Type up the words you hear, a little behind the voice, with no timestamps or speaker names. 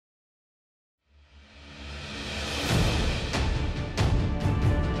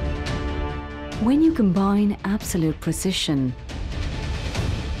When you combine absolute precision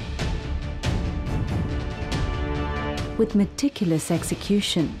with meticulous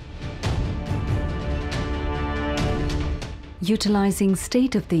execution, utilizing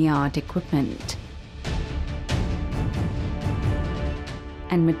state-of-the-art equipment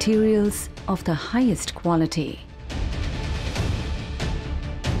and materials of the highest quality,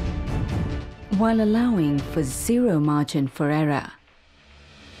 while allowing for zero margin for error,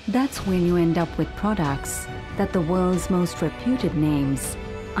 that's when you end up with products that the world's most reputed names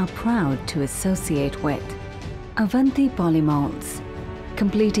are proud to associate with. Awanti Polymoulds,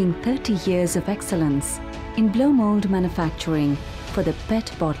 completing 30 years of excellence in blow mold manufacturing for the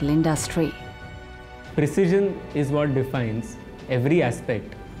PET bottle industry. Precision is what defines every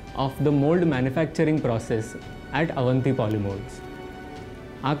aspect of the mold manufacturing process at Awanti Polymoulds.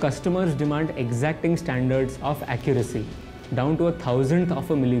 Our customers demand exacting standards of accuracy down to 1,000th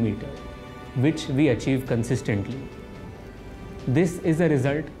of a millimeter, which we achieve consistently. This is a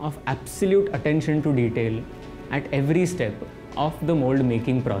result of absolute attention to detail at every step of the mold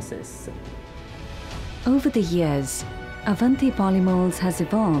making process. Over the years, Awanti Polymoulds has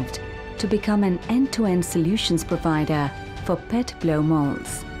evolved to become an end-to-end solutions provider for PET blow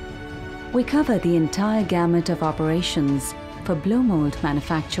molds. We cover the entire gamut of operations for blow mold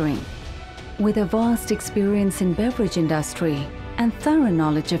manufacturing. With a vast experience in beverage industry and thorough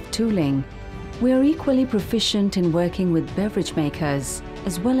knowledge of tooling, we are equally proficient in working with beverage makers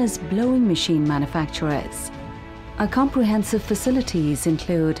as well as blowing machine manufacturers. Our comprehensive facilities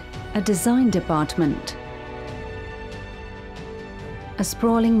include a design department, a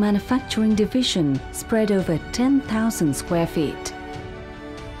sprawling manufacturing division spread over 10,000 square feet.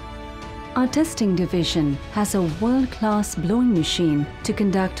 Our testing division has a world-class blowing machine to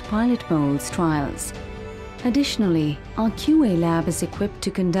conduct pilot molds trials. Additionally, our QA lab is equipped to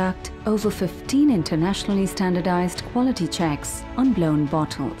conduct over 15 internationally standardized quality checks on blown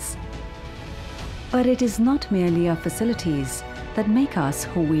bottles. But it is not merely our facilities that make us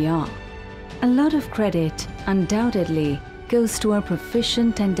who we are. A lot of credit, undoubtedly, goes to our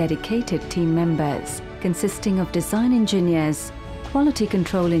proficient and dedicated team members, consisting of design engineers, quality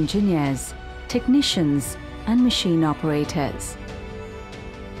control engineers, technicians, and machine operators.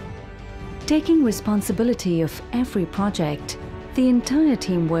 Taking responsibility of every project, the entire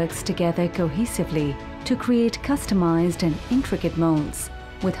team works together cohesively to create customized and intricate molds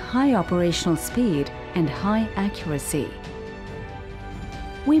with high operational speed and high accuracy.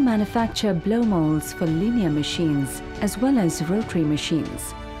 We manufacture blow molds for linear machines as well as rotary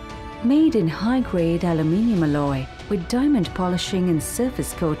machines. Made in high-grade aluminium alloy with diamond polishing and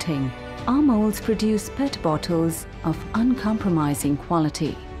surface coating, our molds produce PET bottles of uncompromising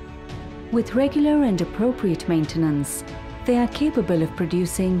quality. With regular and appropriate maintenance, they are capable of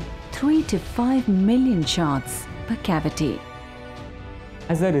producing 3 to 5 million shots per cavity.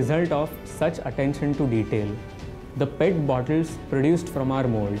 As a result of such attention to detail, the PET bottles produced from our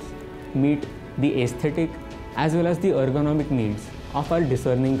molds meet the aesthetic as well as the ergonomic needs of our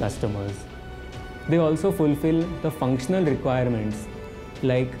discerning customers. They also fulfill the functional requirements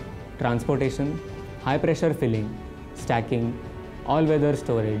like transportation, high pressure filling, stacking, all-weather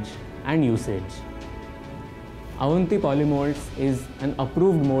storage, and usage. Awanti Polymoulds is an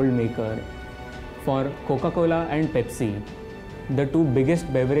approved mold maker for Coca-Cola and Pepsi, the two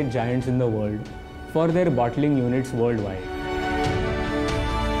biggest beverage giants in the world, for their bottling units worldwide.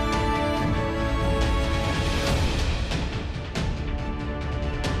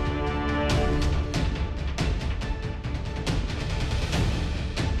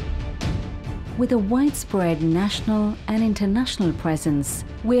 With a widespread national and international presence,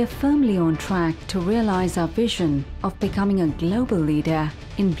 we are firmly on track to realize our vision of becoming a global leader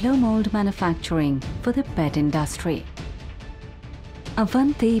in blow mold manufacturing for the PET industry.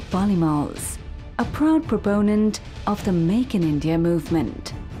 Awanti Polymoulds, a proud proponent of the Make in India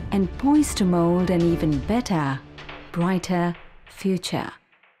movement and poised to mold an even better, brighter future.